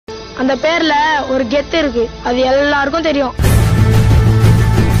அந்த பேர்ல ஒரு கெத்து இருக்கு, அது எல்லாருக்கும் தெரியும்.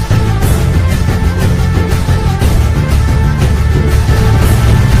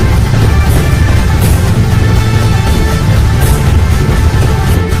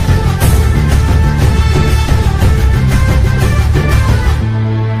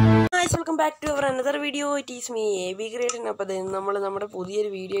 Welcome back to our another video. It is me A B ഗ്രേഡിന്. അപ്പോൾ നമ്മൾ നമ്മുടെ പുതിയൊരു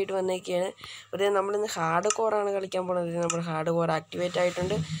വീഡിയോ ആയിട്ട് വന്നേക്കാണ്. അപ്പോൾ നമ്മളിന്ന് ഹാർഡ് കോറാണ് കളിക്കാൻ പോകുന്നത്. നമ്മുടെ ഹാർഡ് കോർ ആക്ടിവേറ്റ്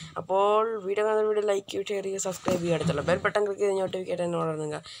ആയിട്ടുണ്ട്. അപ്പോൾ വീഡിയോ കാണുന്ന വീഡിയോ ലൈക്ക് ചെയ്യുക, ഷെയർ ചെയ്യുക, സബ്സ്ക്രൈബ് ചെയ്യുക. അടുത്തുള്ള ബെൽ ബട്ടൺ ക്ലിക്ക് ചെയ്ത് നോട്ടിഫിക്കേഷൻ എന്നോട്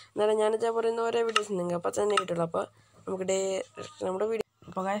നിങ്ങൾ എന്നാലും ഞാനിത് പറയുന്ന ഓരോ വീഡിയോസ് നിങ്ങൾ അപ്പോൾ തന്നെ കിട്ടുള്ളൂ. അപ്പോൾ നമുക്ക് നമ്മുടെ വീഡിയോ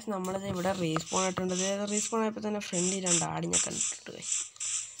അപ്പോൾ കാശ് നമ്മളിത് ഇവിടെ റീസ്പോൺ ആയിട്ടുണ്ട്. റീസ്പോൺ ആയപ്പോൾ തന്നെ ഫ്രണ്ടിൽ 2 ആടിഞ്ഞ കണ്ടിട്ടുണ്ട്.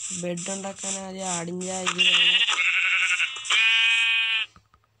 ബെഡ് ഉണ്ടാക്കാൻ ആദ്യം ആടിഞ്ഞ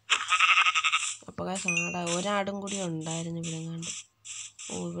അപ്പോൾ ഒരാടും കൂടി ഉണ്ടായിരുന്നു ഇവിടെ കണ്ട്.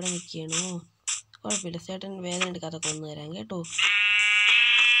 ഇവിടെ നിൽക്കുകയാണ്. കുഴപ്പമില്ല, ചേട്ടൻ വേദന എടുക്കാതെ കൊന്നു തരാം കേട്ടോ.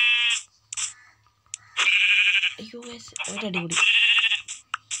 അയ്യോ ഒരടികൂടി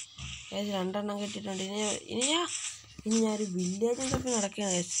 2 കെട്ടിയിട്ടുണ്ട്. ഇനി ഞാനൊരു വില്ലേജും തപ്പി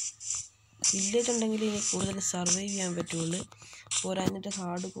നടക്കുകയാണ്. വില്ലേജ് ഉണ്ടെങ്കിൽ ഇനി കൂടുതൽ സർവൈവ് ചെയ്യാൻ പറ്റുള്ളൂ. പോരാഞ്ഞിട്ട്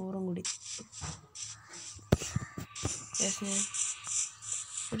ഹാർഡ് കോറും കൂടി. ഞാൻ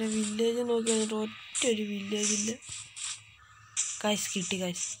ഇവിടെ വില്ലേജ് നോക്കി വന്നിട്ട് ഒറ്റൊരു വില്ലേജില്ല. കാശ് കിട്ടി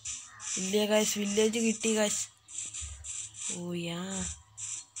കാശ് ഇല്ല. കാശ് വില്ലേജ് കിട്ടി കാശ്.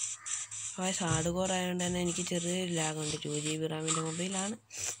 കാശ് ഹാർഡ് കോർ ആയതുകൊണ്ട് തന്നെ എനിക്ക് ചെറിയൊരു ലാഗുണ്ട്. 2 GB റാമിൻ്റെ മൊബൈലാണ്.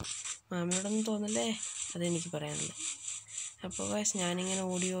 മാമിയോടൊന്നും തോന്നല്ലേ, അതെനിക്ക് പറയാനുള്ളത്. അപ്പോൾ കാശ് ഞാനിങ്ങനെ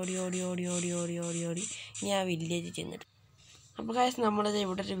ഓടി ഇനി ആ വില്ലേജ് ചെന്നിട്ട്. അപ്പോൾ കാശ് നമ്മളിത്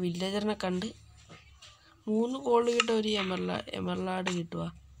ഇവിടെ ഒരു വില്ലേജറിനെ കണ്ട് 3 ഗോൾഡ് കിട്ടുക, ഒരു എമർലാഡ് കിട്ടുക.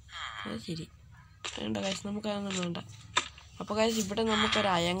 അത് ശരി വേണ്ട കാശ്, നമുക്കതൊന്നും വേണ്ട. അപ്പോൾ കാശ് ഇവിടെ നമുക്കൊരു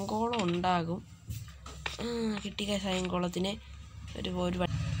അയങ്കോളം ഉണ്ടാകും. കിട്ടി കാശ് അയങ്കോളത്തിന് ഒരു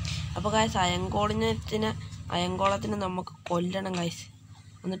അപ്പോൾ കാശ് അയങ്കോളത്തിന് നമുക്ക് കൊല്ലണം കാശ്.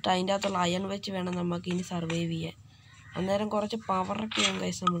 എന്നിട്ട് അതിൻ്റെ അകത്തുള്ള അയൺ വെച്ച് വേണം നമുക്ക് ഇനി സർവൈവ് ചെയ്യാൻ. അന്നേരം കുറച്ച് പവറൊക്കെ ചെയ്യും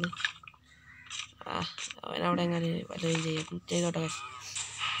കാശ് നമ്മൾ. അവനവിടെ എങ്ങനെ വല്ലതും ചെയ്തോട്ടെ കാശ്.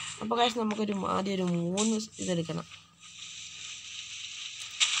 അപ്പോൾ കാശ് നമുക്കൊരു ആദ്യം ഒരു 3 ഇതെടുക്കണം.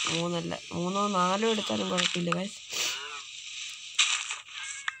 3 3 4 എടുത്താലും കുഴപ്പമില്ല കാശ്.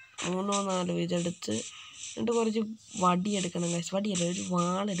 3 4 ഇതെടുത്ത് എന്നിട്ട് കുറച്ച് വടി എടുക്കണം കാശ്. വടിയല്ല, ഒരു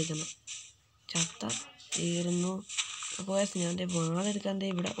വാളെടുക്കണം. ചത്ത തീരുന്നു. അപ്പോൾ കാശ് ഞാൻ വാളെടുക്കാണ്ട്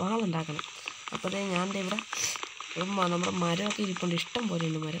ഇവിടെ വാളുണ്ടാക്കണം. അപ്പോൾ ഞാൻ ഇവിടെ നമ്മുടെ മരമൊക്കെ ഇരിപ്പുണ്ട്. ഇഷ്ടം പോലെ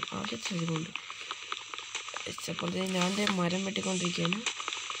ഉണ്ട് മരം, ആവശ്യത്തിനുണ്ട്. അപ്പോൾ ഞാൻ മരം വെട്ടിക്കൊണ്ടിരിക്കുകയാണ്.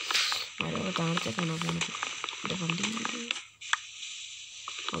 മരമൊക്കെ താഴ്ചക്കാണോ പോകുന്നത് എൻ്റെ വണ്ടി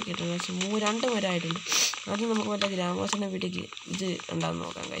നോക്കിയിട്ട് കാശ്. 2 മരമായിട്ടുണ്ട്. ആദ്യം നമുക്ക് മറ്റേ ഗ്രാമവാസന വീട്ടിലേക്ക് ഇത് ഉണ്ടാകുന്ന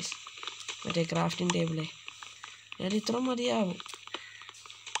നോക്കാം കാശ്. മറ്റേ ക്രാഫ്റ്റിംഗ് ടേബിളേ ഞാൻ ഇത്ര മതിയാവും.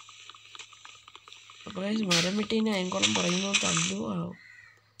 അപ്പോൾ കാശ് മരം വെട്ടി കഴിഞ്ഞാൽ അയങ്കോളം പറയുമ്പോൾ തല്ലു ആവും.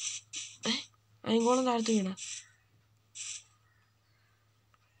 അയങ്കോളം താഴ്ത്തു വീണ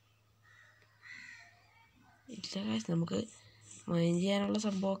ഇല്ല കാശ്. നമുക്ക് മൈൻ ചെയ്യാനുള്ള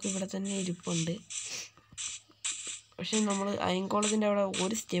സംഭവമൊക്കെ ഇവിടെ തന്നെ ഇരിപ്പുണ്ട്. പക്ഷെ നമ്മൾ അയങ്കോളത്തിൻ്റെ അവിടെ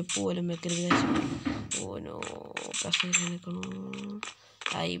ഒരു സ്റ്റെപ്പ് പോലും വെക്കരുത് കാശ്. ഓനോ കസേര നിൽക്കണോ.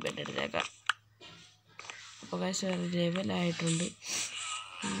 ആയി ബെഡ് എടുത്തേക്കാം. അപ്പോൾ കാശ് വേറെ ലെവലായിട്ടുണ്ട്.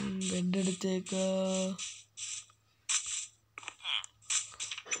 ബെഡ് എടുത്തേക്കാ.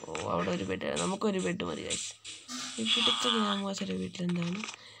 അവിടെ ഒരു ബെഡ്, നമുക്കൊരു ബെഡ് മതി കാശ്. ഇവിടുത്തെ ഗ്രാമവാസിയുടെ വീട്ടിലെന്താണ്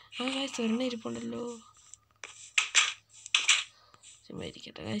കാശ് സ്വർണ്ണ ഇരിപ്പുണ്ടല്ലോ.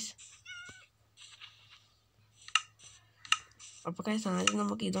 ഇരിക്കട്ടെ കാശ്. അപ്പോൾ കാശ് ആദ്യം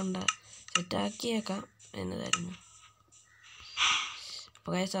നമുക്ക് സെറ്റാക്കിയേക്കാം എന്നതായിരുന്നു.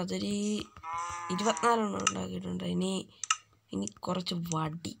 അപ്പോൾ കാശ് അതൊരു 24 ഉണ്ടാക്കിയിട്ടുണ്ട്. ഇനി കുറച്ച്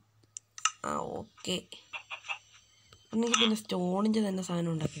വടി. ഓക്കെ. എന്നെങ്കിൽ പിന്നെ സ്റ്റോണിൻ്റെ തന്നെ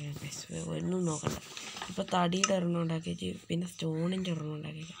സാധനം ഉണ്ടാക്കിയേക്കാം കാശ്. ഒന്നും നോക്കണ്ട. ഇപ്പോൾ തടിയുടെ ഒരെണ്ണം ഉണ്ടാക്കിയിട്ട് പിന്നെ സ്റ്റോണിൻ്റെ ഒരെണ്ണം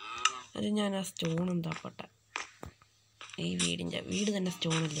ഉണ്ടാക്കിയേക്കാം. അത് ഞാൻ ആ സ്റ്റോണും തപ്പട്ടെ. ഈ വീട് തന്നെ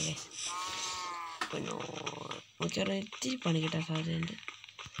സ്റ്റോണല്ലേ കാശ്. പിന്നെ നമുക്കൊരു ഇത്തിരി പണി കിട്ടാൻ സാധ്യതയുണ്ട്.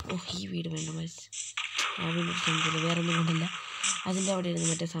 ഈ വീട് വേണ്ട കാശ്. ആ വീട് സംഭവില്ല, വേറെ ഒന്നും കൊണ്ടല്ല. അതിൻ്റെ അവിടെ ഇരുന്ന്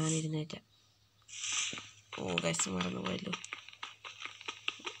മറ്റേ സാധനം ഇരുന്നേറ്റ. കാശ് മറന്നു പോയല്ലോ.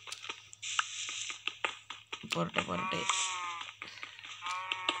 പോരട്ടെ.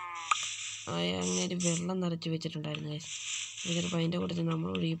 അങ്ങനെ വെള്ളം നിറച്ച് വെച്ചിട്ടുണ്ടായിരുന്നു കാശ്. ചിലപ്പോൾ അതിൻ്റെ കൂടെ നമ്മൾ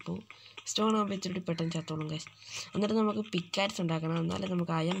ഒഴുകിപ്പോവും. സ്റ്റോൺ ആകുമ്പോൾ ഇച്ചിരി പെട്ടെന്ന് ചത്തോളും കാശ്. എന്നിട്ട് നമുക്ക് പിക്കാറ്റ്സ് ഉണ്ടാക്കണം. എന്നാലേ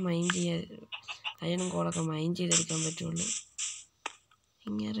നമുക്ക് അയണും കോളൊക്കെ മൈൻ ചെയ്തെടുക്കാൻ പറ്റുള്ളൂ.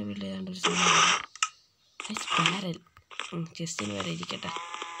 ഇങ്ങനെ വലിയതാണ്ടൊരു സാധനം പാരൽ ചെസ്റ്റിന് വരെ ഇരിക്കട്ടെ.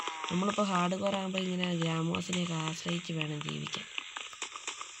 നമ്മളിപ്പോൾ ഹാർഡ് കോർ ആകുമ്പോൾ ഇങ്ങനെ ഗ്രാമവാസിനെയൊക്കെ ആശ്രയിച്ച് വേണം ജീവിക്കാൻ.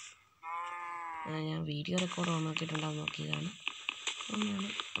 ഞാൻ വീഡിയോ റെക്കോർഡ് ഓൺ ആക്കിയിട്ടുണ്ടാകും നോക്കിയതാണ്. ഒന്നാണ്.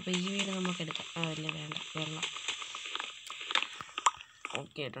 അപ്പോൾ ഈ വീട് നമുക്ക് എടുക്കാം. അല്ല വേണ്ട, വെള്ളം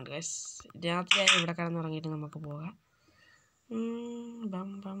ഓക്കെ ആയിട്ടുണ്ട് ഗൈസ്. രാത്രിയായി ഇവിടെ കിടന്നുറങ്ങിയിട്ട് നമുക്ക് പോകാം. ബം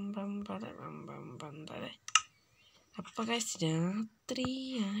ബം ബം പട ബം ബം പന്തടെ. അപ്പം ഗൈസ് രാത്രി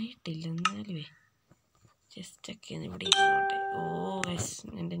ആയിട്ടില്ല, എന്നാലുവേ ജസ്റ്റൊക്കെ ഇവിടെ ഇരുന്നോട്ടെ. ഓ ഗൈസ്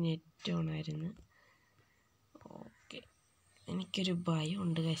എൻ്റെ നെറ്റ് ഓണായിരുന്നു. ഓക്കെ, എനിക്കൊരു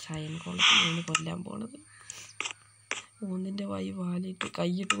ഭയമുണ്ട് ഗൈസ്. അയൺ കോളത്തിനാണ് കൊല്ലാൻ പോണത്. ഒന്നിൻ്റെ വാലിട്ട്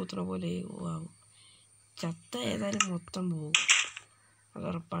കൈയിട്ട് കുത്തുന്ന പോലെ ആവും. ചത്ത ഏതായാലും മൊത്തം പോകും,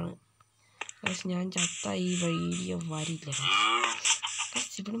 അതുറപ്പാണ് ഗൈസ്. ഞാൻ ചത്ത ഈ വീഡിയോ വരില്ല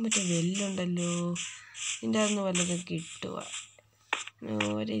ഗൈസ്. ഇവിടെ മറ്റേ വെല്ലുണ്ടല്ലോ, ഇതിൻ്റെ അകത്ത് വല്ലതും കിട്ടുക.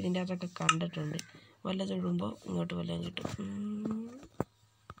 ഓരോ ഇതിൻ്റെ അകത്തൊക്കെ കണ്ടിട്ടുണ്ട്. വല്ലതും ഇടുമ്പോൾ ഇങ്ങോട്ട് വല്ലതും കിട്ടും.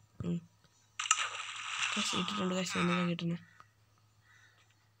 ഗൈസ് ഇട്ടിട്ടുണ്ട് ഗൈസ്. എന്നതാ കിട്ടണേ?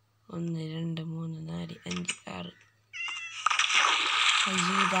 1 2 3 4 5 6.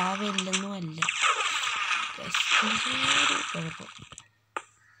 അയ്യോ ഇതാവില്ലെന്നും അല്ല ഗൈസ്, കുഴപ്പം.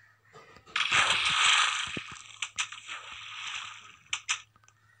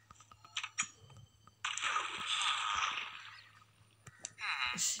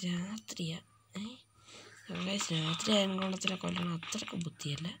 രാത്രിയാ ഗൈസ്. രാത്രി അയൻകോളത്തിനെ കൊല്ലണം അത്രയ്ക്ക്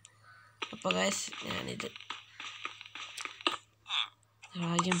ബുദ്ധിയല്ല. അപ്പോൾ ഗൈസ് ഞാനിത്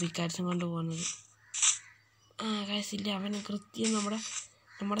ഭാഗ്യം പിക്കാൽസും കൊണ്ട് പോകുന്നത്. ഗൈസ് ഇല്ല, അവൻ കൃത്യം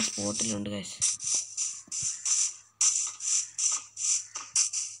നമ്മുടെ സ്പോട്ടിലുണ്ട് ഗൈസ്.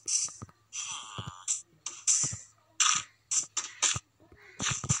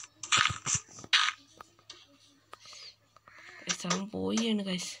 അവൻ പോയാണ്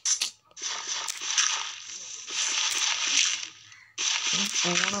ഗൈസ്.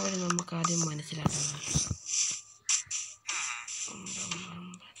 പോണ വഴി നമുക്ക് ആദ്യം മനസ്സിലാക്കണം.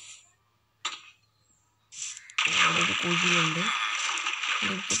 ഒരു കുഴിയുണ്ട്,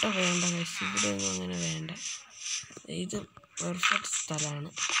 ഇവിടെ വേണ്ട ഗൈസ്. ഇവിടെ ഒന്നും അങ്ങനെ വേണ്ട. ഇത് പെർഫെക്റ്റ് സ്ഥലമാണ്.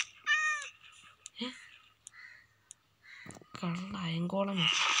 കള്ള അയങ്കോളം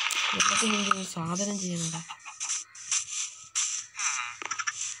വെള്ളത്തിന് എനിക്ക് സാധനം ചെയ്യണടാ.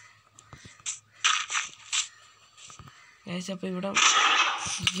 ഗൈസ് അപ്പോൾ ഇവിടെ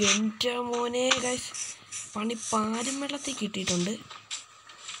എൻ്റെ മോനെ ഗൈസ് പണി പാലും വെള്ളത്തിൽ കിട്ടിയിട്ടുണ്ട്.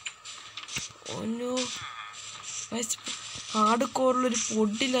 ഓനോ ഗൈസ്, ഹാർഡ്കോറിലൊരു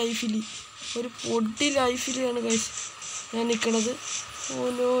പൊടി ലൈഫിലാണ് ഗൈസ് ഞാൻ നിൽക്കണത്.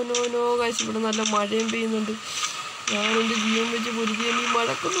 ഓനോ ഗൈസ് ഇവിടെ നല്ല മഴയും പെയ്യുന്നുണ്ട്. ഞാനെൻ്റെ ജീവൻ വെച്ച് പൊരുതിയാണ് ഈ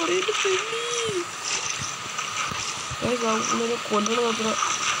മഴക്കൊന്ന് പറയുന്നത്. ഗൈസ് അങ്ങനെ കൊല്ലണത്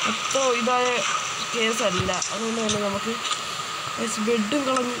അത്ര ഇതായ കേസല്ല. അതുകൊണ്ട് തന്നെ നമുക്ക് ബെഡും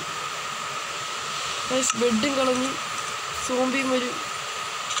കളഞ്ഞ് സോംബിയും വരും.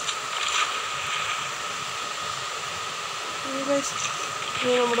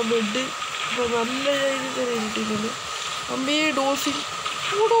 നമ്മുടെ ബെഡ് ഇപ്പോൾ നല്ല രീതിയിൽ തന്നെ ഇട്ടിട്ടുണ്ട്. അമ്മേ ഡോസിൽ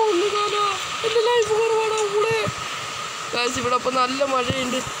കൂടെ ഒന്ന് കാണാ, എൻ്റെ ലൈഫ് കുറവാണോ കൂടെ ഗൈസ്. ഇവിടെ അപ്പോൾ നല്ല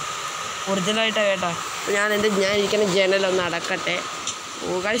മഴയുണ്ട് ഒറിജിനലായിട്ടാണ് കേട്ടോ. അപ്പോൾ ഞാൻ ഇരിക്കുന്ന ജനലൊന്ന് അടക്കട്ടെ.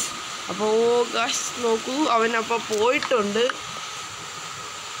 ഓ ഗൈസ്, അപ്പോൾ ഗൈസ് നോക്കൂ, അവനപ്പോൾ പോയിട്ടുണ്ട്.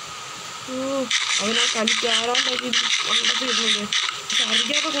 അവനെ കളിക്ക് ആരാണ്ടാക്കി വണ്ടത്തിരുന്നത്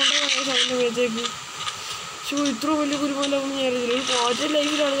അറിയാതെ കൊണ്ടുപോകാൻ അവൻ്റെ മേത്തേക്ക്. ഇത്ര വലിയ കുരുമലാവുമെന്ന് ഞാൻ അറിയില്ല. ഒരു കോറ്റ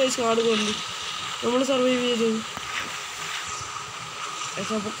ലൈഫിലാണ് ഗൈസ് ഹാർഡ്കോറിൽ നമ്മൾ സർവൈവ് ചെയ്തത്.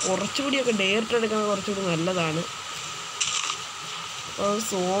 പക്ഷേ അപ്പോൾ കുറച്ചുകൂടിയൊക്കെ ഡയറക്റ്റ് എടുക്കാൻ കുറച്ചുകൂടി നല്ലതാണ്. അപ്പോൾ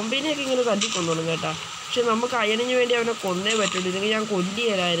സോംബിനെയൊക്കെ ഇങ്ങനെ തല്ലിക്കൊന്നോളും കേട്ടോ. പക്ഷെ നമുക്ക് അയണിന് വേണ്ടി അവനെ കൊന്നേ പറ്റുള്ളൂ, ഇല്ലെങ്കിൽ ഞാൻ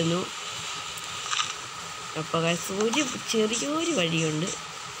കൊല്ലിയലായിരുന്നു. അപ്പോൾ ഗൈസ് ചെറിയൊരു വഴിയുണ്ട്,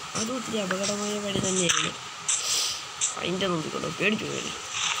 അതും ഒത്തിരി അപകടമായ വഴി തന്നെയാണ്. അതിൻ്റെ നോക്കിക്കൊണ്ട് പേടിച്ചു പോയി.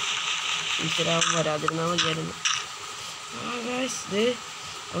 ഈശ്വരാവും വരാതിരുന്നാൽ മതിയായിരുന്നു. ഗൈസ് ഇത്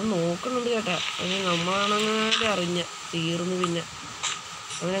അവൻ നോക്കുന്നുണ്ട് കേട്ടാ. അവന് നമ്മളാണങ്ങനെ അറിഞ്ഞ തീർന്നു. പിന്നെ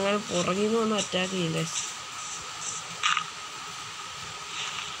അവനങ്ങനെ പുറകിൽ നിന്ന് വന്ന് അറ്റാക്ക് ചെയ്യും ഗൈസ്.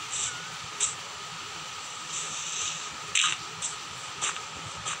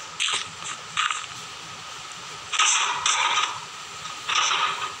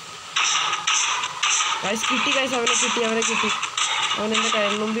 കിട്ടി ഗൈസ്, അവനെ കിട്ടി. അവനെൻ്റെ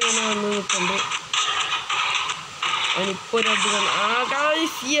കൈമുമ്പിൽ വന്ന് നിൽക്കുന്നുണ്ട്. അവനിപ്പോൾ ഒരു അടി വന്നു.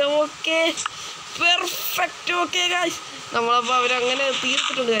 Okay perfect. ഓക്കെ ഗൈസ്, നമ്മളപ്പോൾ അവരങ്ങനെ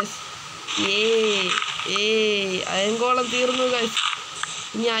തീർത്തിട്ടുണ്ട് ഗൈസ്. അയൻകോളം തീർന്നു ഗൈസ്.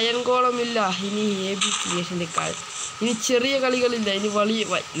 ഇനി അയൻകോളമില്ല, ഇനി ABC കാൾ. ഇനി ചെറിയ കളികളില്ല, ഇനി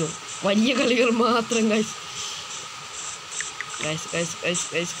വലിയ കളികൾ മാത്രം ഗൈസ്.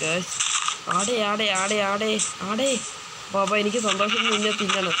 ആടെ ബാബ, എനിക്ക് സന്തോഷം നിന്നെ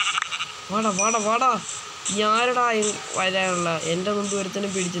തിന്നണം. വാടാ വാടാ വാടാ. ഞാരടാ വരാനുള്ള എൻ്റെ മുമ്പ്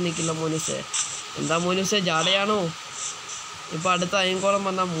ഒരുത്തനും പിടിച്ച് നിൽക്കില്ല മോനുസേ. എന്താ മോനുസേ ജാടയാണോ? ഇപ്പം അടുത്ത അയൻകോളം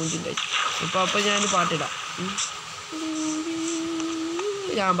വന്നാൽ മൂഞ്ചിൻ്റെ അപ്പം ഞാൻ പാട്ടിടാം.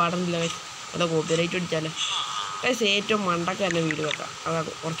 ഞാൻ പാടുന്നില്ല കൈസ്. അല്ല കോപ്പിറൈറ്റ് അടിച്ചാലോ കൈസ്. ഏറ്റവും മണ്ടക്ക് തന്നെ വീട് വെക്കാം.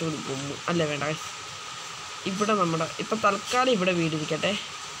 അതാണ് കുറച്ചുകൂടി ഗുമ്മു. അല്ല വേണ്ട കൈസ്. ഇവിടെ നമ്മുടെ ഇപ്പം തൽക്കാലം ഇവിടെ വീട് ഇരിക്കട്ടെ.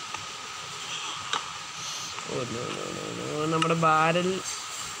 നമ്മുടെ ബാരൽ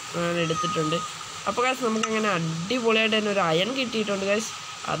എടുത്തിട്ടുണ്ട്. അപ്പോൾ കാശ് നമുക്കങ്ങനെ അടിപൊളിയായിട്ട് തന്നെ ഒരു അയൺ കിട്ടിയിട്ടുണ്ട് കാശ്.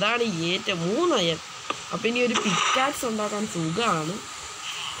 അതാണ് ഏറ്റവും 3 അയൺ. അപ്പം ഇനി ഒരു പിക്കാക്സ് ഉണ്ടാക്കാൻ സുഖമാണ്.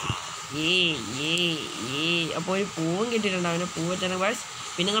 അപ്പോൾ ഒരു പൂവും കിട്ടിയിട്ടുണ്ട്. അവന് പൂവ് വെച്ചാൽ കാശ്.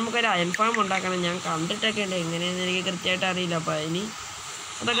 പിന്നെ നമുക്കൊരു അയൺ ഫാം ഉണ്ടാക്കണം. ഞാൻ കണ്ടിട്ടൊക്കെ ഉണ്ട്, എങ്ങനെയാണെന്ന് എനിക്ക് കൃത്യമായിട്ട് അറിയില്ല. അപ്പോൾ അതിന്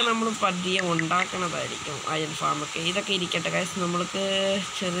അതൊക്കെ നമ്മൾ പതിയെ ഉണ്ടാക്കണതായിരിക്കും അയൺ ഫാമൊക്കെ. ഇതൊക്കെ ഇരിക്കട്ടെ കാശ്. നമ്മൾക്ക്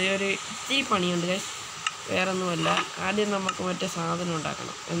ചെറിയൊരു ഇത്തിരി പണിയുണ്ട് കാശ്. വേറൊന്നുമല്ല, ആദ്യം നമുക്ക് മറ്റേ സാധനം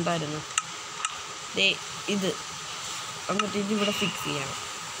ഉണ്ടാക്കണം. എന്തായിരുന്നു ഇത്? എന്നിട്ട് ഇതിവിടെ ഫിക്സ് ചെയ്യണം.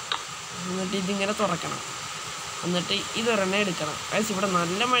 എന്നിട്ട് ഇതിങ്ങനെ തുറക്കണം. എന്നിട്ട് ഇതൊരെണ്ണം എടുക്കണം കാശ്. ഇവിടെ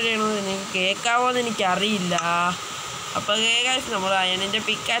നല്ല മഴയാണോ നിങ്ങൾക്ക് കേൾക്കാവോ എന്ന് എനിക്കറിയില്ല. അപ്പോൾ കാശ് നമ്മൾ അയണിൻ്റെ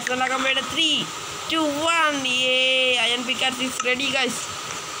പിക്കാക്സ് ഉണ്ടാക്കാൻ വേണ്ട 3, 2, 1 അയൺ പിക്കാക്സ് ഈസ് റെഡി കാശ്.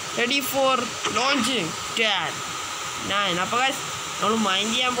 Ready for launching 10, 9. അപ്പോൾ കാശ് നമ്മൾ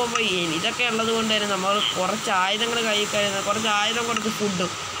മൈൻഡ് ചെയ്യാൻ പോകുമ്പോൾ ഇതൊക്കെ ഉള്ളത് കൊണ്ട് തന്നെ നമ്മൾ കുറച്ച് ആയുധങ്ങൾ കൈ കരുതുന്നത്, കുറച്ച് ആയുധം കൊടുത്ത്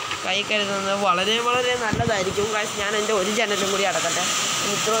ഫുഡും കൈ കരുതുന്നത് വളരെ വളരെ നല്ലതായിരിക്കും കാശ്. ഞാൻ എൻ്റെ ഒരു ജനലും കൂടി അടക്കട്ടെ.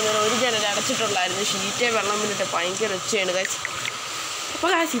 ഇത്ര നേരം ഒരു ജനൽ അടച്ചിട്ടുള്ളായിരുന്നു. ഷീറ്റേ വെള്ളം വന്നിട്ട് ഭയങ്കര ഒച്ചയാണ് കാശ്. അപ്പോൾ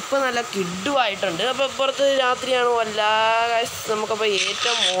കാശ് ഇപ്പോൾ നല്ല കിഡുമായിട്ടുണ്ട്. അപ്പോൾ പുറത്ത് രാത്രിയാണോ അല്ല കാശ്. നമുക്കപ്പോൾ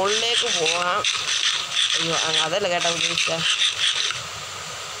ഏറ്റവും മുകളിലേക്ക് പോകാം. അയ്യോ അതല്ല കേട്ടോ ഉദ്ദേശിച്ച.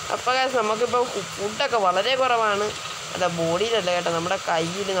 അപ്പോൾ കാശ് നമുക്കിപ്പോൾ ഫുഡൊക്കെ വളരെ കുറവാണ്. അല്ല ബോഡിയിലല്ല കേട്ടോ, നമ്മുടെ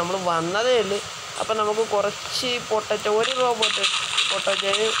കയ്യിൽ നമ്മൾ വന്നതേ ഉള്ളൂ. അപ്പം നമുക്ക് കുറച്ച് പൊട്ടറ്റോ, 1 റോ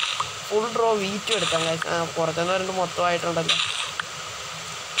പൊട്ടറ്റോന് ഫുൾ റോ വീറ്റും എടുക്കാം കാശ്. കുറച്ചെന്ന് പറയുമ്പോൾ മൊത്തമായിട്ടുണ്ടല്ലോ.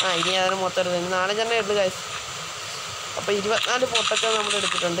 ഇനി അതിന് മൊത്തം എടുത്തു 4 ഉള്ളു കാശ്. അപ്പോൾ 24 പൊട്ടറ്റോ നമ്മൾ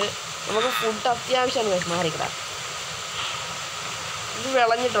എടുത്തിട്ടുണ്ട്. നമുക്ക് ഫുഡ് അത്യാവശ്യമാണ് കാശ്. മാറിക്കിടാം. ഇത്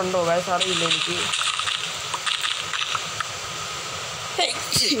വിളഞ്ഞിട്ടുണ്ടോ കാശ് അറിയില്ല എനിക്ക്.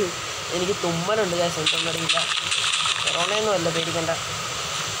 എനിക്ക് തുമ്മലുണ്ട് കാശ്. എന്തൊന്നും അറിയില്ല. കൊറോണയൊന്നും അല്ല, പേടിക്കണ്ട.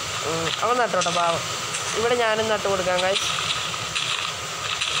 അവൻ നട്ടോട്ടെ പാവം. ഇവിടെ ഞാനും നട്ടു കൊടുക്കാം കാശ്.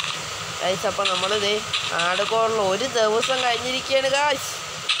 അപ്പോൾ നമ്മളിത് ഹാർഡ്കോറിൽ 1 ദിവസം കഴിഞ്ഞിരിക്കുകയാണ് കാശ്.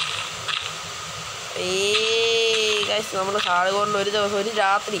 കാശ് നമ്മൾ ഹാർഡ്കോറിൽ 1 ദിവസം, 1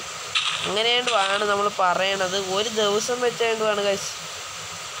 രാത്രി അങ്ങനെയാണ് നമ്മൾ പറയണത്. 1 ദിവസം വെച്ചേണ്ടുമാണ് കാശ്.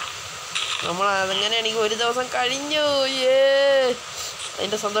 നമ്മൾ അതങ്ങനെയാണെങ്കിൽ 1 ദിവസം കഴിഞ്ഞു.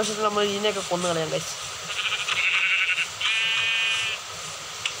 അതിൻ്റെ സന്തോഷത്തിൽ നമ്മൾ ഇതിനെയൊക്കെ കൊന്നു കളയാം കാശ്.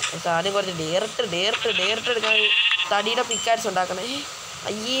 ആദ്യം കുറച്ച് ഡേർട്ട് എടുക്കാൻ തടിയുടെ പിക്കാറ്റ്സ് ഉണ്ടാക്കണേ.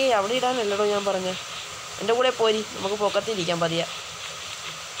 അവിടെ ഇടാനല്ലടോ ഞാൻ പറഞ്ഞ. എൻ്റെ കൂടെ പോരി, നമുക്ക് പൊക്കത്തിരിക്കാം പതിയെ.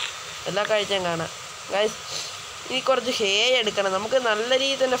 എല്ലാ കാഴ്ചയും കാണാം ഗൈസ്. ഇനി കുറച്ച് ഹേ എടുക്കണം. നമുക്ക് നല്ല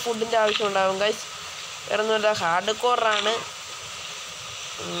രീതിയിൽ തന്നെ ഫുഡിൻ്റെ ആവശ്യം ഉണ്ടാകും ഗൈസ്. വേറെ ഒന്നുമില്ല, ഹാർഡ് കോറാണ്.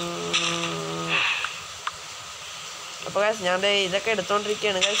 അപ്പോൾ ഗൈസ് ഞാൻ ഇതൊക്കെ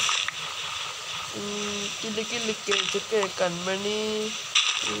എടുത്തോണ്ടിരിക്കുകയാണ് ഗൈസ്. കൺമണി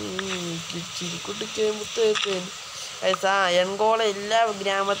ചിരിക്കുട്ടിക്ക് മുത്തേക്കൻ ഗൈസ്. അയൺകോളം എല്ലാ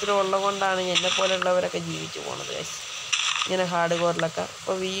ഗ്രാമത്തിലും ഉള്ളത് കൊണ്ടാണ് എന്നെപ്പോലുള്ളവരൊക്കെ ജീവിച്ചു പോണത് ഗൈസ്, ഇങ്ങനെ ഹാർഡ് കോറിലൊക്കെ.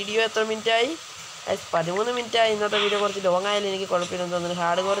 അപ്പോൾ വീഡിയോ എത്ര മിനിറ്റായി ഗൈസ്? 13 മിനിറ്റായി. ഇന്നത്തെ വീഡിയോ കുറച്ച് ലോങ് ആയാലും എനിക്ക് കുഴപ്പമില്ലെന്ന് തോന്നുന്നു.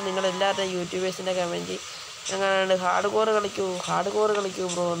 ഹാർഡ് കോർ നിങ്ങളെല്ലാവരുടെയും യൂട്യൂബേഴ്സിൻ്റെ കമൻറ്റ് എങ്ങനെയാണ് ഹാർഡ് കോർ കളിക്കൂ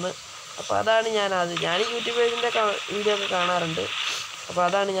ബ്രോ എന്ന്. അപ്പോൾ അതാണ് ഞാൻ യൂട്യൂബേഴ്സിൻ്റെ വീഡിയോ ഒക്കെ കാണാറുണ്ട്. അപ്പോൾ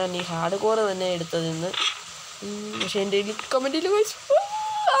അതാണ് ഞാൻ ഈ ഹാർഡ് കോർ തന്നെ എടുത്തത് ഇന്ന്. പക്ഷേ എൻ്റെ കമൻറ്റിൽ ഗൈസ്.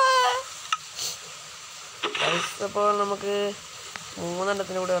 അപ്പോൾ നമുക്ക്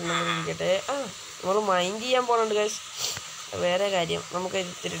 3 കൂടെ വന്നിരിക്കട്ടെ. നമ്മൾ മൈൻഡ് ചെയ്യാൻ പോകുന്നുണ്ട് ഗൈസ്. വേറെ കാര്യം, നമുക്ക്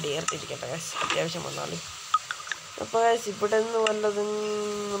ഇത്തിരി ഡേർത്തിരിക്കട്ടെ ഗൈസ്, അത്യാവശ്യം വന്നാൽ. അപ്പോൾ ഗൈസ് ഇവിടെ നിന്ന് വല്ലതും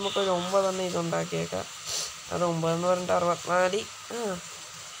നമുക്കൊരു 9 ഇതുണ്ടാക്കിയേക്കാം. അത് 9 എന്ന് പറഞ്ഞിട്ട് 64.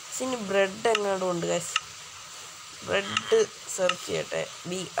 ഇനി ബ്രെഡ് എങ്ങാണ്ടും ഉണ്ട് ഗൈസ്. ബ്രെഡ് സെർച്ച് ചെയ്യട്ടെ.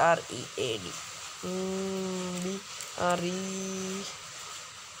 BREAD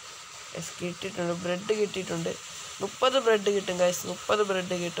കിട്ടിയിട്ടുണ്ട്. ബ്രെഡ് കിട്ടിയിട്ടുണ്ട്. 30 ബ്രെഡ് കിട്ടും ഗൈസ്. 30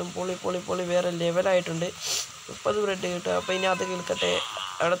 ബ്രെഡ് കിട്ടും. പൊളി വേറെ ലെവലായിട്ടുണ്ട്. 30 ബ്രെഡ് കിട്ടും. അപ്പോൾ ഇനി അത് കിളിക്കട്ടെ,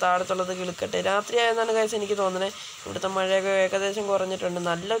 അവിടെ താഴത്തുള്ളത് കിളിക്കട്ടെ. രാത്രി ആയെന്നാണ് ഗൈസ് എനിക്ക് തോന്നുന്നത്. ഇവിടുത്തെ മഴയൊക്കെ ഏകദേശം കുറഞ്ഞിട്ടുണ്ട്.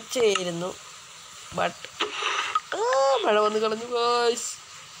 നല്ല ഉച്ചയായിരുന്നു, ബട്ട് മഴ വന്ന് കളഞ്ഞു ഗൈസ്.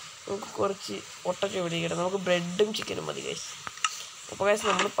 നമുക്ക് കുറച്ച് ഒട്ടൊക്കെ പിടിക്കട്ടെ. നമുക്ക് ബ്രെഡും ചിക്കനും മതി ഗൈസ്. അപ്പോൾ ഗൈസ്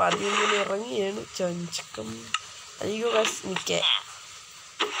നമ്മൾ 11 ഇറങ്ങിയാണ്. ചഞ്ചക്കം അയ്യോ ഗൈസ്.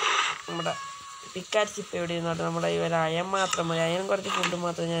 നമ്മുടെ പിക്കാറ്റ്സ് ഇപ്പോൾ എവിടെ ഇരുന്നോട്ടെ, നമ്മുടെ ഈ ഒരു അയൺ മാത്രം മതി. അയൺ കുറച്ച് ഫുഡ്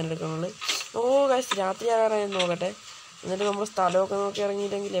മാത്രമേ ഞാൻ എടുക്കുന്നുള്ളൂ. ഓ ഗൈസ് രാത്രി ആകാറായെന്ന് നോക്കട്ടെ. എന്നിട്ട് നമ്മൾ സ്ഥലമൊക്കെ നോക്കി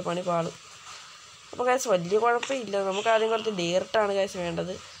ഇറങ്ങിയില്ലെങ്കിലേ പണി പാളും. അപ്പോൾ ഗൈസ് വലിയ കുഴപ്പമില്ല. നമുക്ക് ആദ്യം കുറച്ച് ഡേർട്ടാണ് ഗൈസ്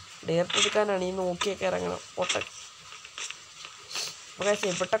വേണ്ടത്. ഡേർട്ട് എടുക്കാനാണ് ഈ നോക്കിയൊക്കെ ഇറങ്ങണം പൊട്ട. അപ്പോൾ ഗൈസ്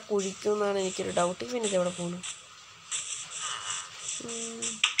എവിടെ കുഴിക്കുമെന്നാണ് എനിക്കൊരു ഡൗട്ട്. പിന്നെ എവിടെ പോകുന്നു?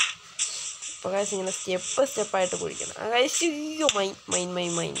 അപ്പോൾ ഗൈസ് ഇങ്ങനെ സ്റ്റെപ്പായിട്ട് കുഴിക്കണം. ഗൈസ് അയ്യോ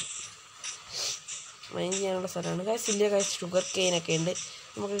മൈൻ ചെയ്യാനുള്ള സ്ഥലമാണ് ഗൈസ്. ഇല്ല ഗൈസ് ഷുഗർ കെയിനൊക്കെ ഉണ്ട്.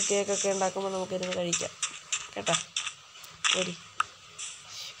 നമുക്ക് കേക്കൊക്കെ ഉണ്ടാക്കുമ്പോൾ നമുക്കിരുന്ന് കഴിക്കാം കേട്ടോ. ഒരു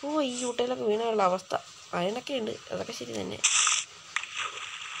ഈ ഊട്ടയിലൊക്കെ വീണുള്ള അവസ്ഥ. അയണൊക്കെ ഉണ്ട്, അതൊക്കെ ശരി തന്നെ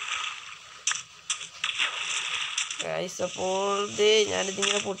ഗൈസ്. അപ്പോൾ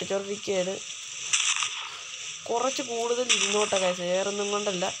ഞാനിതിങ്ങനെ പൊട്ടിച്ചോണ്ടിരിക്കുകയാണ്. കുറച്ച് കൂടുതൽ ഇരുന്നോട്ടെ ഗൈസ്, വേറൊന്നും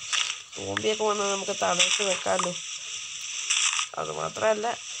കൊണ്ടല്ല. സോംബിയൊക്കെ വന്നാൽ നമുക്ക് തടസ്സം വെക്കാമല്ലോ. അതുമാത്രമല്ല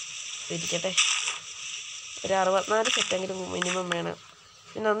ഇരിക്കട്ടെ, ഒരു 64 സെറ്റെങ്കിലും മിനിമം വേണം.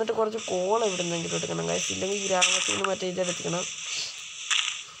 പിന്നെ എന്നിട്ട് കുറച്ച് കോൾ എവിടെ നിന്നെങ്കിലും എടുക്കണം ഗൈസ്. ഇല്ലെങ്കിൽ ഗ്രാമത്തിൽ നിന്ന് മറ്റേ ഇതെടുക്കണം.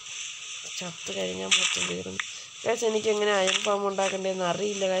 ചത്ത് കഴിഞ്ഞാൽ മൊത്തം തീർന്നു ഗൈസ്. എനിക്കെങ്ങനെ അയൺ ഫാം ഉണ്ടാക്കേണ്ടതെന്ന്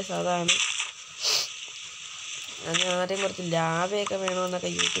അറിയില്ല ഗൈസ്. അതാണ് ഞാൻ ആദ്യം കുറച്ച് ലാഭയൊക്കെ വേണമെന്നൊക്കെ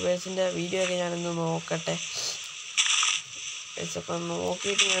യൂട്യൂബേഴ്സിൻ്റെ വീഡിയോ ഒക്കെ ഞാനൊന്ന് നോക്കട്ടെ ഗൈസ്. അപ്പം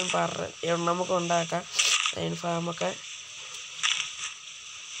നോക്കിയിട്ട് ഞാൻ നമുക്ക് ഉണ്ടാക്കാം അയൺ ഫാമൊക്കെ.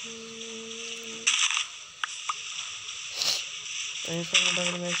 അയൺ ഫാം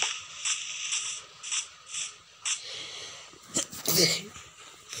ഉണ്ടാക്കണം ഗൈസ്.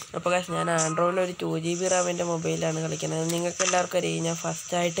 അപ്പോൾ ഗൈസ് ഞാൻ ആൻഡ്രോയിഡിൽ ഒരു 2GB റാമിൻ്റെ മൊബൈലാണ് കളിക്കുന്നത്. നിങ്ങൾക്ക് എല്ലാവർക്കും അറിയാം, ഞാൻ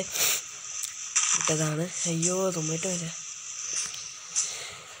ഫസ്റ്റായിട്ട് ഇട്ടതാണ്. അയ്യോ തുമ്മിട്ട് വരാ.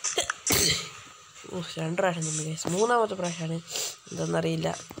 2 പ്രാവശ്യം തുമ്മി ഗൈസ്. 3ാമത്തെ പ്രാവശ്യമാണ്, എന്തെന്നറിയില്ല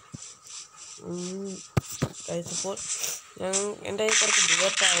ഗൈസ്. ഇപ്പോൾ എൻ്റെ കുറച്ച്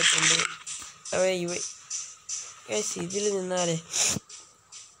ഡേർട്ടായിട്ടുണ്ട്. ഗൈസ് ഇതിൽ നിന്നാലേ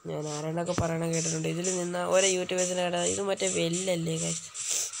ഞാൻ ആരാണ്ടൊക്കെ പറയണ കേട്ടിട്ടുണ്ട്. ഇതിൽ നിന്നാൽ ഓരോ യൂട്യൂബേഴ്സിനെ കേട്ടാൽ ഇത് മറ്റേ വെല്ലല്ലേ ഗൈസ്.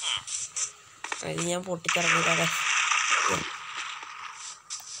 അത് ഞാൻ പൊട്ടിച്ചിറങ്ങിയിട്ടാ ഗൈസ്.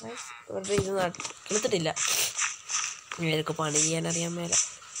 ഇവരുടെ ഇത് എടുത്തിട്ടില്ല. ഇവർക്ക് പണി ചെയ്യാൻ അറിയാൻ മേല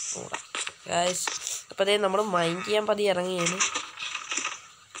ഗൈസ്. അപ്പോൾ അതേ നമ്മൾ മൈൻഡ് ചെയ്യാൻ പതി ഇറങ്ങിയാണ്.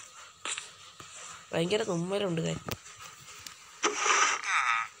 ഭയങ്കര തുമ്മലുണ്ട് ഗൈസ്.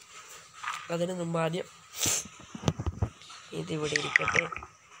 അതിന് മുമ്പ് ആദ്യം ഇതിവിടെ ഇരിക്കട്ടെ,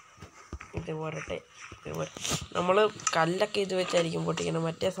 ഇത് പോരട്ടെ. നമ്മൾ കല്ലൊക്കെ ഇത് വെച്ചായിരിക്കും പൊട്ടിക്കണം,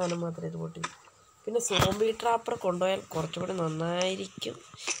 മറ്റേ സാധനം മാത്രമേ ഇത് പൊട്ടിക്കും. പിന്നെ സോംബി ട്രാപ്പർ കൊണ്ടുപോയാൽ കുറച്ചുകൂടി നന്നായിരിക്കും.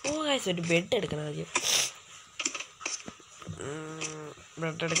 ഗൈസ് ഒരു ബെഡ് എടുക്കണം ആദ്യം.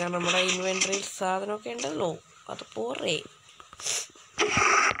 ബെഡ് എടുക്കാൻ നമ്മുടെ ഇൻവെൻറ്ററിയിൽ സാധനമൊക്കെ ഉണ്ടല്ലോ, അത് പോരട്ടെ.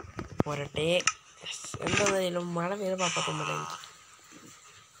 എന്താണെന്നാലും മഴ പെയ്ത പാപ്പത്തുമ്പോൾ എനിക്ക്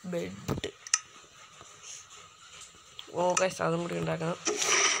ബെഡ് ഗൈസ് അതും കൂടി ഉണ്ടാക്കണം.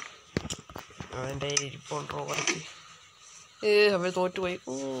 അതിൻ്റെ ഇരിപ്പുണ്ടോ കുറച്ച്. അവർ തോറ്റുപോയി.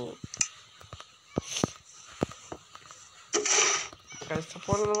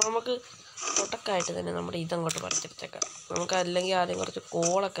 അപ്പോൾ നമുക്ക് ഒട്ടക്കായിട്ട് തന്നെ നമ്മുടെ ഇതങ്ങോട്ട് പറിച്ചെടുത്തേക്കാം. നമുക്ക് അല്ലെങ്കിൽ ആദ്യം കുറച്ച്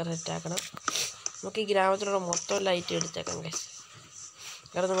കോളൊക്കെ സെറ്റാക്കണം. നമുക്ക് ഈ ഗ്രാമത്തിലുള്ള മൊത്തം ലൈറ്റ് എടുത്തേക്കാം ഗൈസ്.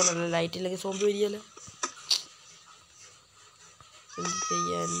 കാരണം കൊണ്ടല്ലോ ലൈറ്റ് ഇല്ലെങ്കിൽ സോംബി വരികയല്ലോ. എന്ത്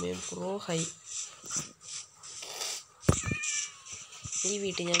ചെയ്യാൻ പ്രോ ഹൈ. ഈ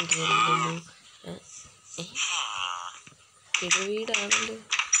വീട്ടിൽ ഞാൻ കയറിയിരുന്നു. ഇത് വീടാണല്ലോ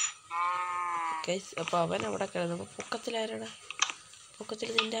ഗൈസ്. അപ്പോൾ അവൻ അവിടെ കിടന്നു. അപ്പോൾ പൊക്കത്തിലാരടാ? പൊക്കത്തിൽ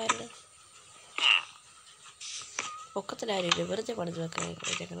നിൻ്റെ ആരുടെ? പൊക്കത്തിലാരും വെറുതെ പണിത്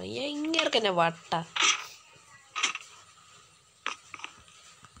വെക്കണം. ഇങ്ങേർക്ക് തന്നെ വട്ട.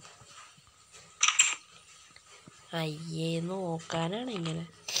 അയ്യേ നോക്കാനാണ് ഇങ്ങനെ.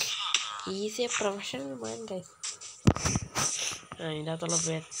 Easy professional man guys. അതിൻ്റെ അകത്തുള്ള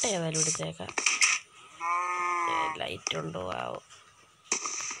വെട്ട ഏതായാലും എടുത്തേക്കാം. ലൈറ്റ് ഉണ്ടോ ആവോ?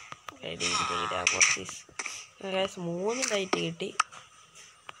 ഗൈസ് 3 ലൈറ്റ് കിട്ടി.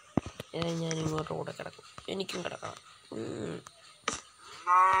 ഞാൻ ഇങ്ങോട്ട് കൂടെ കിടക്കും, എനിക്കും കിടക്കണം.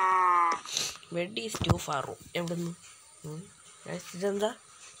 Bed is to far. എവിടുന്ന് ഇതെന്താ?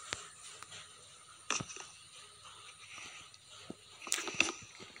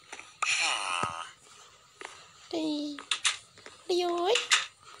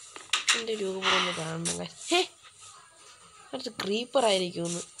 എൻ്റെ രൂപം ഒന്ന് കാണണം. അടുത്ത് ക്രീപ്പർ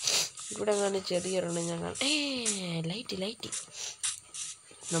ആയിരിക്കുമെന്ന്. ഇവിടെ അങ്ങനെ ചെറിയൊരെണ്ണം ഞങ്ങൾ ലൈറ്റ്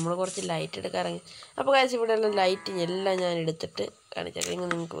നമ്മൾ കുറച്ച് ലൈറ്റ് എടുക്കാറങ്ങി. അപ്പോൾ കാശ് ഇവിടെയുള്ള ലൈറ്റ് എല്ലാം ഞാൻ എടുത്തിട്ട് കാണിച്ചേക്കാം. ഇങ്ങനെ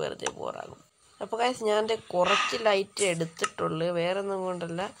നിങ്ങൾക്ക് വെറുതെ ബോറാകും. അപ്പോൾ കാശ് ഞാൻ കുറച്ച് ലൈറ്റ് എടുത്തിട്ടുള്ളൂ, വേറെ ഒന്നും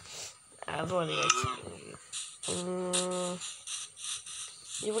കൊണ്ടല്ല. അത് മതി കാശ്.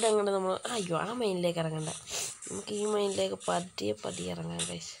 ഇവിടെ അങ്ങനെ നമ്മൾ അയ്യോ ആ മൈനിലേക്ക് ഇറങ്ങണ്ട. നമുക്ക് ഈ മൈനിലേക്ക് പതിയെ ഇറങ്ങാം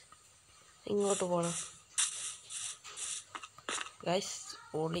ഗൈസ്. ഇങ്ങോട്ട് പോകണം ഗൈസ്.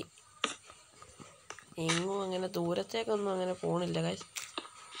 പൊളി. എങ്ങും അങ്ങനെ ദൂരത്തേക്കൊന്നും അങ്ങനെ പോണില്ല ഗൈസ്.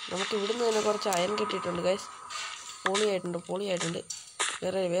 നമുക്ക് ഇവിടുന്ന് തന്നെ കുറച്ച് അയൺ കിട്ടിയിട്ടുണ്ട് ഗൈസ്. പൊളിയായിട്ടുണ്ട്.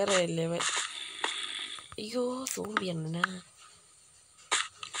 വേറെ അല്ലേ അയ്യോ സോംബി എന്നാ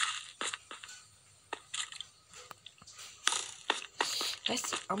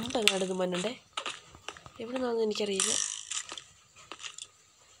ഗൈസ്. അമ്പങ്ങാടുന്ന് മണ്ണുണ്ടേ. എവിടെ നിന്നാണെന്ന് എനിക്കറിയില്ല.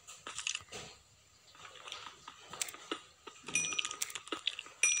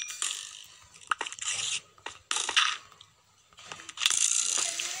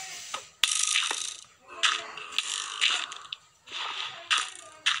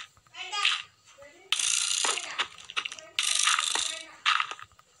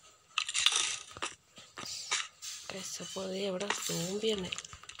 അപ്പോൾ അതേ എവിടെ സോംബി തന്നെ.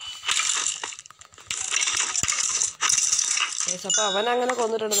 അപ്പോൾ അവനങ്ങനെ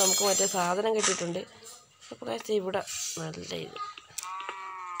കൊന്നിട്ടുണ്ട്. നമുക്ക് മറ്റേ സാധനം കിട്ടിയിട്ടുണ്ട്. അപ്പോൾ കാശ് ഇവിടെ നല്ല ഇത്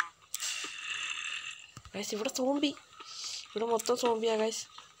കാശ്. ഇവിടെ സോംബി. ഇവിടെ മൊത്തം സോംബിയാണ് കാശ്.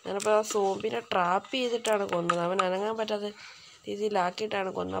 ഞാനപ്പോൾ ആ സോംബിനെ ട്രാപ്പ് ചെയ്തിട്ടാണ് കൊന്നത്. അവൻ അനങ്ങാൻ പറ്റാത്ത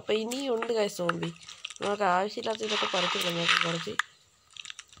രീതിയിലാക്കിയിട്ടാണ് കൊന്നത്. അപ്പോൾ ഇനിയുണ്ട് കാശ് സോംബി. നമുക്ക് ആവശ്യമില്ലാത്ത ഇതൊക്കെ പറിച്ചില്ല. നമുക്ക് കുറച്ച്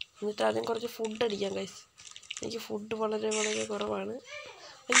എന്നിട്ട് ആദ്യം കുറച്ച് ഫുഡ് അടിക്കാം കാശ്. എനിക്ക് ഫുഡ് വളരെ കുറവാണ്.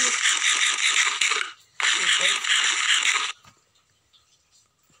 അയ്യോ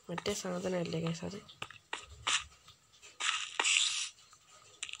മറ്റേ സാധനമല്ലേ ഗൈസ് അത്.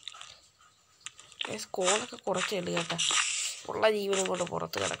 ഗൈസ് കോളൊക്കെ കുറച്ചേണ്ട് കേട്ടാ. ഉള്ള ജീവനും കൊണ്ട്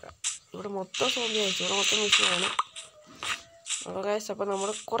പുറത്ത് കിടക്കാം. ഇവിടെ മൊത്തം സോംബി അയച്ചു. ഇവിടെ മൊത്തം മിഷനാണ്. അപ്പോൾ ഗൈസ് അപ്പോൾ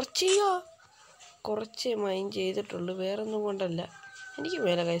നമ്മൾ കുറച്ച് മൈൻഡ് ചെയ്തിട്ടുള്ളൂ. വേറൊന്നും കൊണ്ടല്ല. എനിക്ക്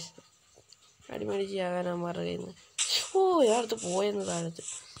മേലെ ഗൈസ് അടിമേടിച്ച് ആകാനാമാരുടെ കയ്യിൽ നിന്ന്. ഇയാളടുത്ത് പോയെന്ന് താഴത്ത്.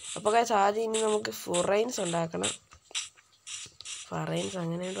 അപ്പോൾ ഗൈസ് ആദ്യം ഇനി നമുക്ക് ഫൊറൈൻസ് ഉണ്ടാക്കണം. ഫറൈൻസ്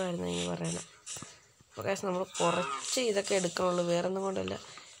അങ്ങനെ ഉണ്ടായിരുന്നു ഇനി പറയണം. അപ്പോൾ ഗൈസ് നമ്മൾ കുറച്ച് ഇതൊക്കെ എടുക്കണുള്ളൂ. വേറൊന്നും കൊണ്ടല്ല.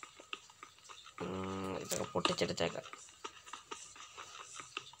 ഇതൊക്കെ പൊട്ടിച്ചെടുത്തേക്കാം.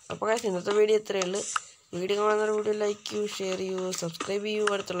 അപ്പോൾ ഗൈസ് ഇന്നത്തെ വീഡിയോ ഇത്രയേ ഉള്ളൂ. വീഡിയോ കാണുന്ന വീഡിയോ ലൈക്ക് ചെയ്യൂ, ഷെയർ ചെയ്യൂ, സബ്സ്ക്രൈബ് ചെയ്യൂ.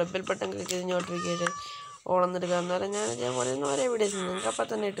 അടുത്തുള്ള ബെൽ ബട്ടൺ ക്ലിക്ക് ചെയ്ത് നോട്ടിഫിക്കേഷൻ ഓളെന്നെടുക്കുക. എന്നാലും ഞാൻ ഇതേപോലെ ഒരേ വീഡിയോസ് നിങ്ങൾക്ക് അപ്പം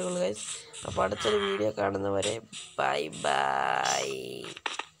തന്നെ ഇട്ടുള്ളൂ ഗൈസ്. അപ്പോൾ അടുത്തൊരു വീഡിയോ കാണുന്നവരെ ബൈ.